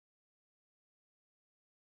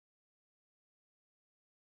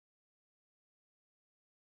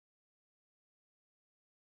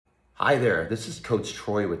Hi there, this is Coach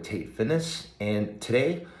Troy with Tate Fitness, and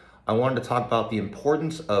today I wanted to talk about the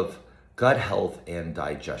importance of gut health and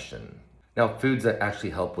digestion. Now, foods that actually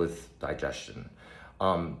help with digestion.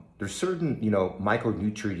 There's certain,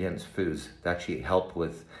 micronutrients foods that actually help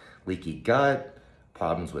with leaky gut,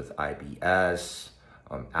 problems with IBS,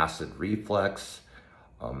 acid reflux,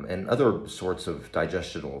 and other sorts of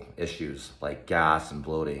digestional issues like gas and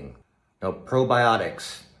bloating. Now,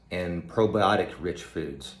 probiotics and probiotic-rich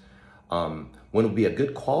foods. When it would be a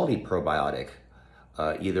good quality probiotic,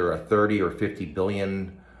 either a 30 or 50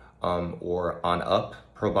 billion or on up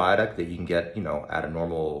probiotic that you can get, at a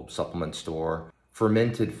normal supplement store.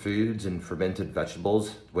 Fermented foods and fermented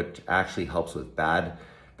vegetables, which actually helps with bad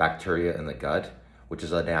bacteria in the gut, which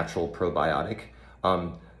is a natural probiotic.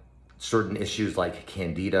 Certain issues like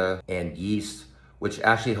candida and yeast, which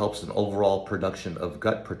actually helps in overall production of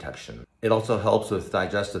gut protection. It also helps with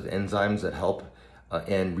digestive enzymes that help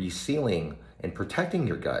in resealing and protecting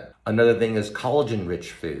your gut. Another thing is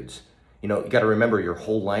collagen-rich foods. You got to remember your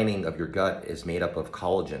whole lining of your gut is made up of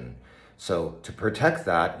collagen. So to protect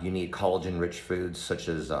that, you need collagen-rich foods such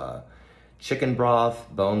as chicken broth,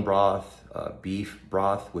 bone broth, beef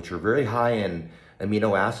broth, which are very high in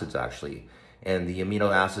amino acids actually. And the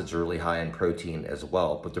amino acids are really high in protein as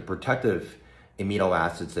well. But the protective amino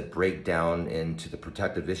acids that break down into the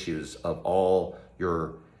protective issues of all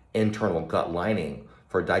your internal gut lining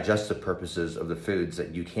for digestive purposes of the foods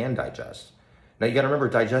that you can digest. Now you got to remember,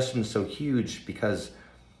 digestion is so huge because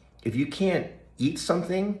if you can't eat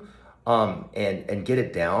something and get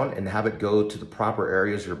it down and have it go to the proper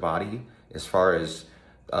areas of your body as far as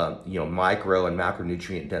micro and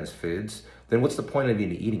macronutrient dense foods, then what's the point of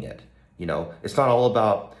even eating it? It's not all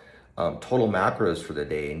about total macros for the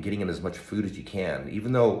day and getting in as much food as you can.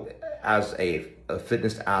 Even though as a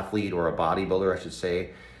fitness athlete or a bodybuilder, I should say,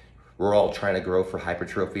 we're all trying to grow for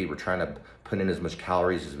hypertrophy. We're trying to put in as much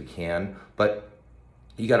calories as we can. But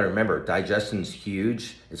you got to remember, digestion is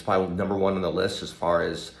huge. It's probably number one on the list as far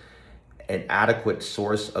as an adequate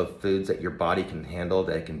source of foods that your body can handle,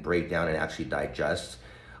 that it can break down and actually digest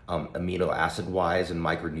amino acid wise and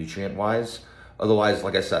micronutrient wise. Otherwise,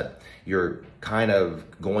 like I said, you're kind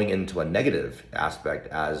of going into a negative aspect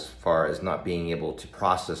as far as not being able to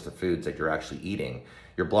process the foods that you're actually eating.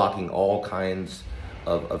 You're blocking all kinds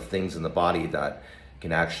of things in the body that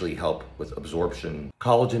can actually help with absorption.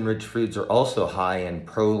 Collagen-rich foods are also high in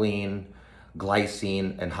proline,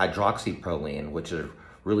 glycine, and hydroxyproline, which are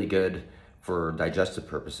really good for digestive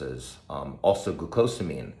purposes. Also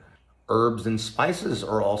glucosamine. Herbs and spices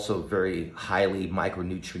are also very highly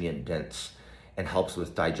micronutrient dense and helps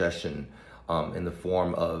with digestion in the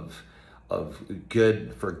form of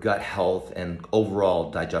good for gut health and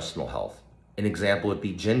overall digestional health. An example would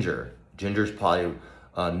be ginger. Ginger is probably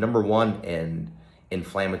number one in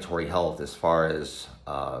inflammatory health as far as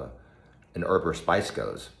an herb or spice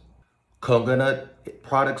goes. Coconut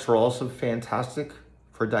products are also fantastic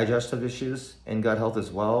for digestive issues and gut health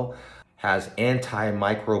as well. Has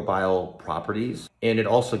antimicrobial properties, and it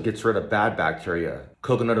also gets rid of bad bacteria.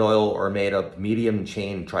 Coconut oil are made of medium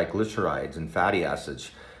chain triglycerides and fatty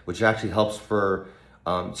acids, which actually helps for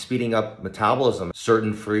speeding up metabolism.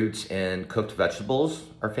 Certain fruits and cooked vegetables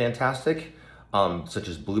are fantastic, such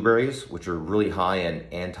as blueberries, which are really high in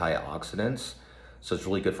antioxidants. So it's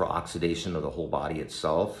really good for oxidation of the whole body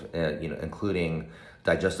itself, including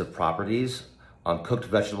digestive properties. Cooked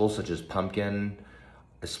vegetables such as pumpkin,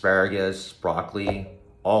 asparagus, broccoli,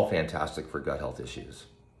 all fantastic for gut health issues.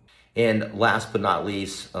 And last but not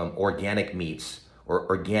least, organic meats or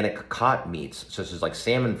organic caught meats, such as like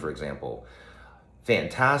salmon, for example.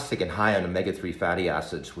 Fantastic and high on omega-3 fatty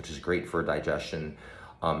acids, which is great for digestion,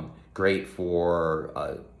 great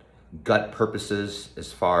for gut purposes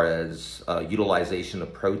as far as utilization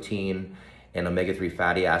of protein and omega-3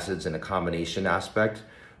 fatty acids in a combination aspect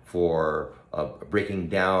for breaking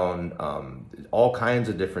down all kinds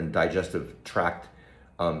of different digestive tract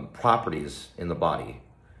properties in the body.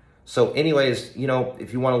 So anyways,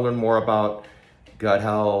 if you want to learn more about gut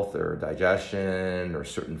health or digestion or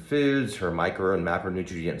certain foods or micro and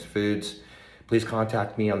macronutrient foods, please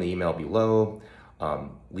contact me on the email below.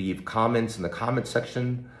 Leave comments in the comment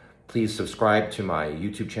section. Please subscribe to my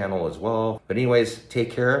YouTube channel as well. But anyways,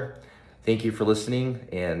 take care. Thank you for listening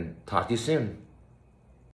and talk to you soon.